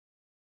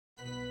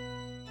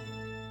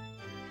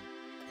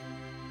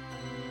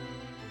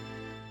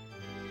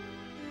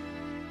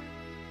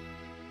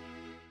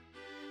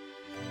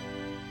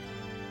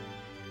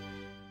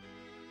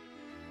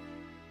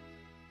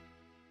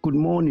Good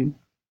morning.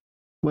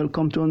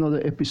 Welcome to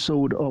another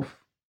episode of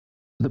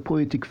the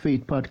Poetic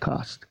Faith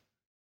Podcast.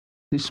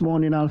 This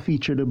morning I'll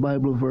feature the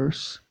Bible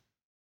verse,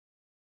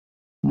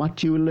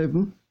 Matthew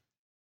 11,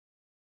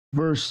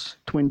 verse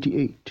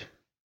 28.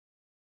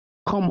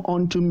 Come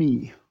unto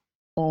me,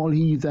 all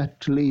ye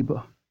that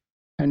labor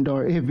and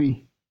are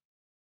heavy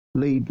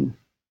laden,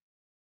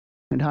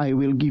 and I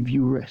will give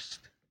you rest.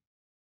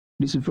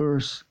 This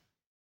verse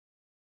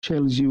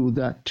tells you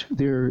that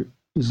there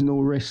is no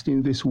rest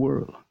in this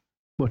world,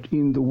 but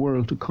in the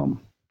world to come,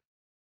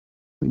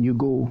 when you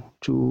go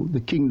to the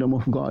kingdom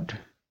of God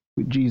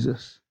with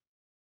Jesus.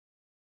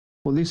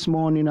 For this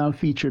morning, I'll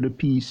feature the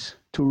piece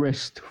To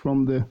Rest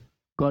from the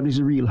God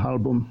is Real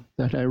album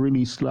that I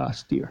released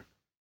last year.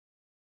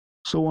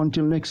 So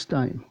until next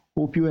time,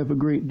 hope you have a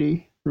great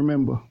day.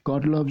 Remember,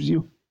 God loves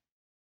you.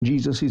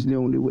 Jesus is the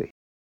only way.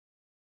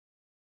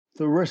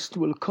 The rest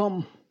will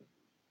come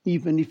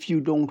even if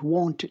you don't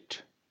want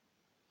it,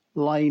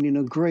 lying in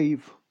a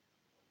grave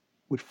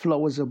with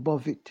flowers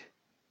above it.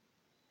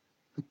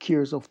 The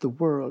cares of the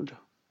world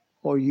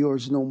are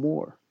yours no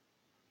more.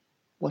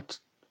 What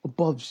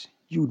above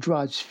you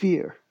drives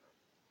fear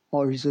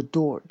or is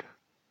adored.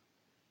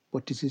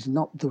 But this is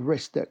not the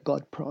rest that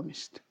God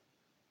promised.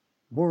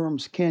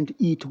 Worms can't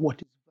eat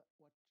what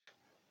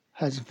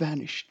has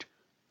vanished.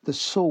 The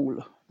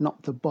soul,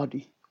 not the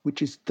body,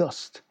 which is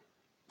dust.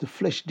 The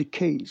flesh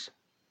decays.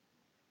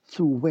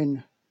 Through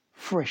when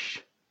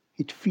fresh,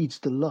 it feeds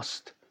the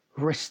lust.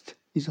 Rest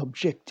is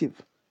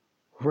objective.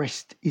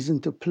 Rest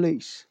isn't a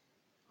place.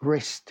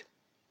 Rest,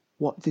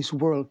 what this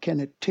world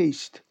cannot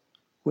taste.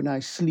 When I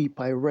sleep,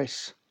 I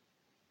rest.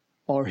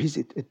 Or is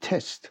it a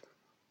test?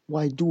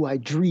 Why do I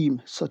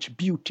dream such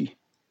beauty?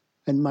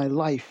 And my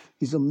life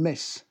is a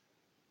mess.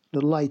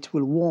 The light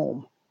will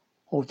warm,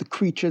 or the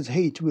creature's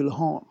hate will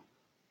harm.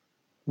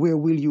 Where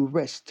will you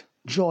rest?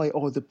 Joy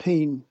or the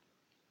pain?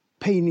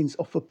 Painings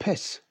of a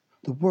pest.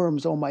 The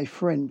worms are my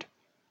friend.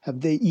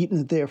 Have they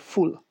eaten their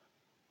full?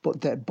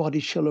 But that body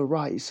shall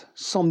arise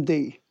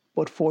someday.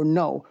 But for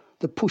now,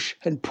 the push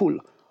and pull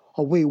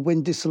away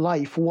when this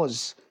life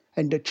was,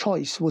 and the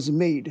choice was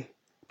made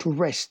to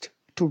rest.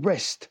 To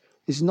rest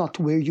is not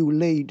where you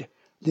laid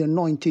the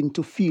anointing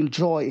to feel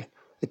joy,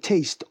 a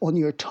taste on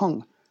your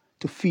tongue,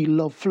 to feel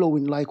love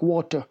flowing like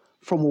water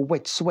from a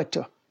wet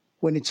sweater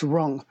when it's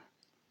wrong.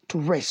 To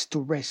rest,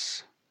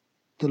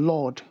 the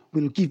Lord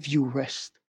will give you rest.